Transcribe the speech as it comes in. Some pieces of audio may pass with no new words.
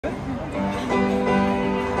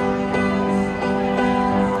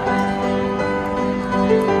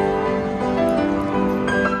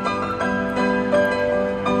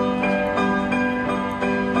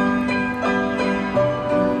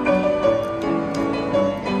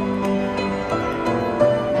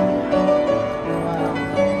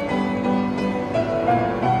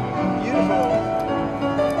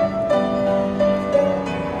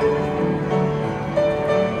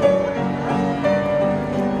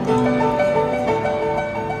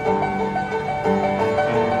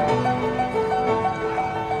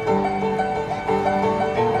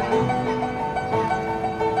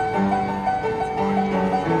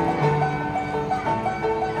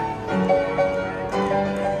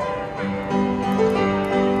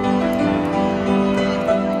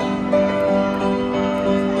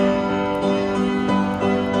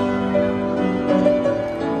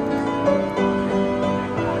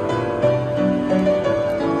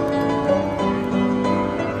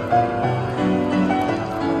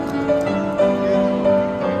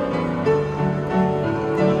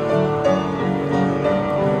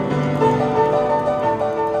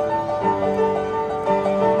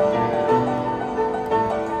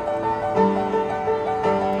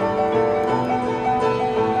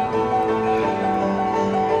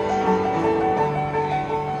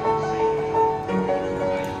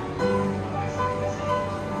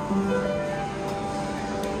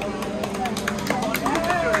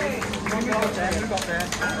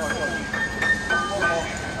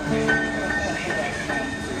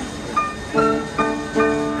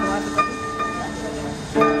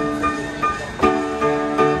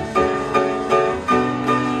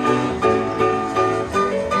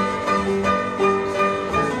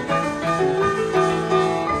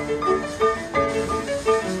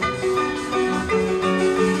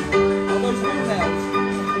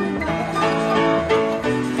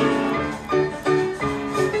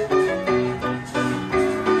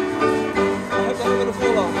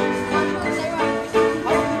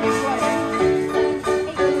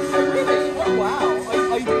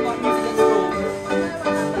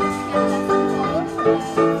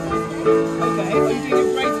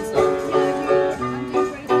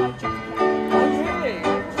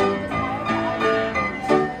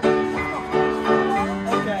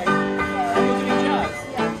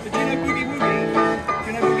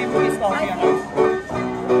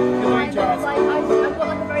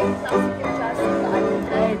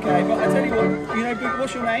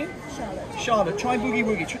What's your name? Charlotte. Charlotte, try Boogie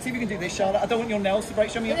Woogie. See if you can do this, Charlotte. I don't want your nails to break.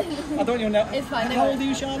 Show me. I don't want your nails. It's fine. How old are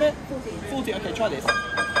you, Charlotte? 14. 14. Okay, try this.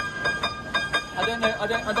 I don't know. I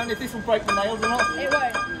don't know if this will break the nails or not. It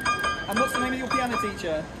won't. And what's the name of your piano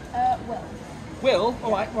teacher? Will. Will.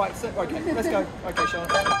 All right. Right. So, okay. Let's go. Okay,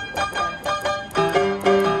 Charlotte.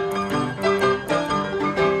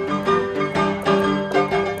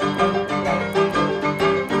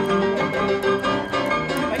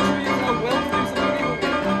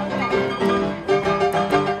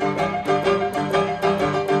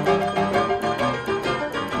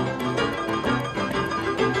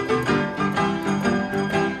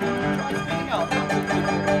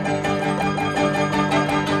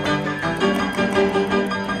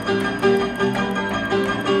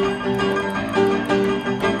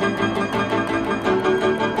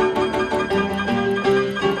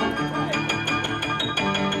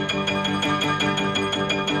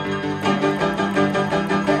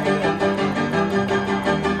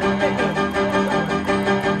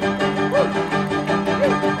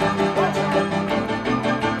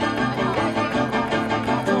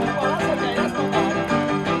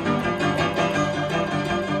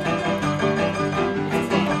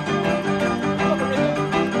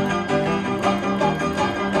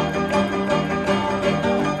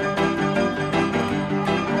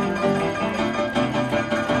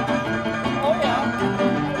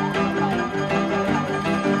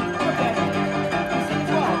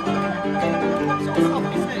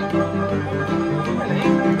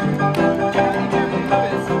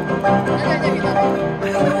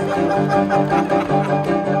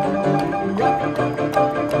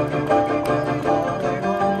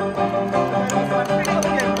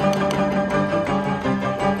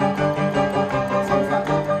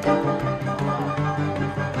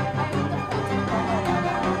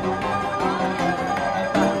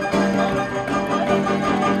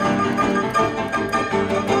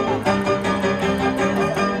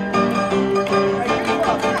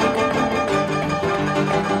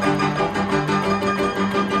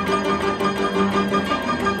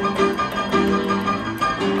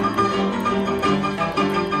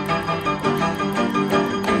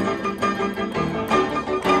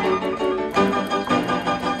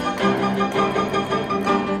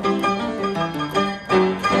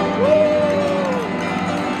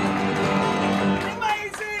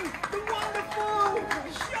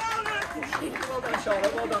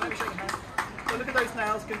 Charlotte, well done. Let me shake your hand. So look at those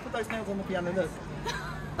nails. Can you put those nails on the piano? Look.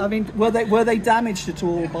 I mean, were they damaged at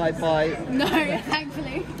all by? No,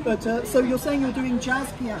 thankfully. But so you're saying you're doing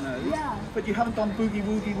jazz piano? Yeah. But you haven't done boogie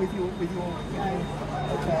woogie with your.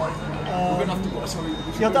 Okay. We're gonna have to. Sorry.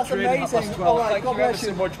 Yeah, that's amazing. All right, God bless you.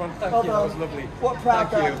 So much fun. Thank Well you. done. That was lovely. What proud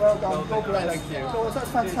Thank dad. you. Well done. God bless. Thank you. Oh,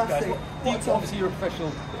 that's fantastic. Obviously, you're a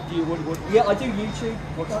professional. Do you? What? Yeah, I do YouTube.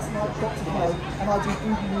 That's my got to play, and I do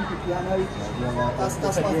boogie woogie piano. That's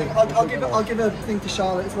my thing. I'll give a thing to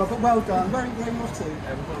Charlotte as well. But well done. Where are you off to?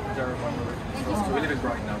 We live in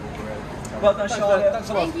Brighton now. Well done, Charlotte. Thanks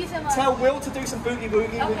a lot. Thank you so much. Tell Will to do some boogie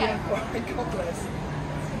woogie with you. Okay. God bless.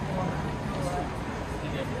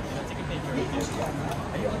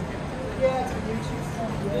 Yeah, it's a YouTube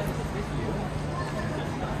channel.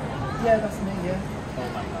 Yeah, that's me. Yeah.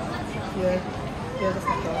 Yeah, that's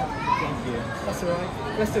my guy. Thank you. That's alright.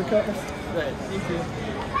 Let's do a cut. Right, thank you.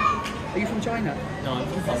 Are you from China? No, I'm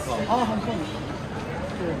from Hong Kong. Oh, Hong Kong.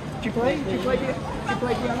 Cool. Do you play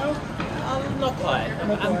piano? Not quite.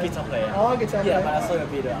 I'm guitar player. Oh, guitar player. Yeah, but I saw your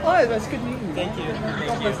video. Oh, that's good meeting you. Thank you.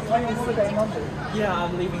 Thank you. Are you on holiday in London? Yeah,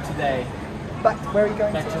 I'm leaving today. Where are you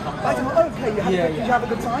going Back to? to Hong Kong. Back to Hong Kong. Okay, did you have a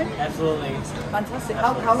good time? Absolutely. Fantastic.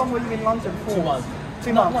 How long were you in London for? 2 months.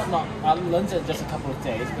 2 No, months? London just a couple of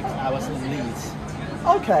days because I was in Leeds.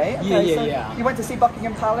 Okay. Yeah, so yeah. You went to see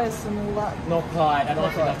Buckingham Palace and all that? Not quite, I don't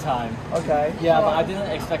have enough time. Okay. Yeah, All but I right. didn't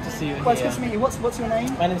expect to see you Well, it's here. good to meet you. What's your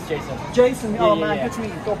name? My name's Jason. Jason. Yeah, Oh yeah, man, yeah. good to meet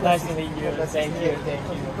you. God bless Nice to meet you. God bless Thank you, thank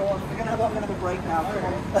you. Go on. I'm gonna have a break now.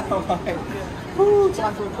 Come on. All right. Woo,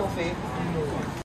 time for a coffee.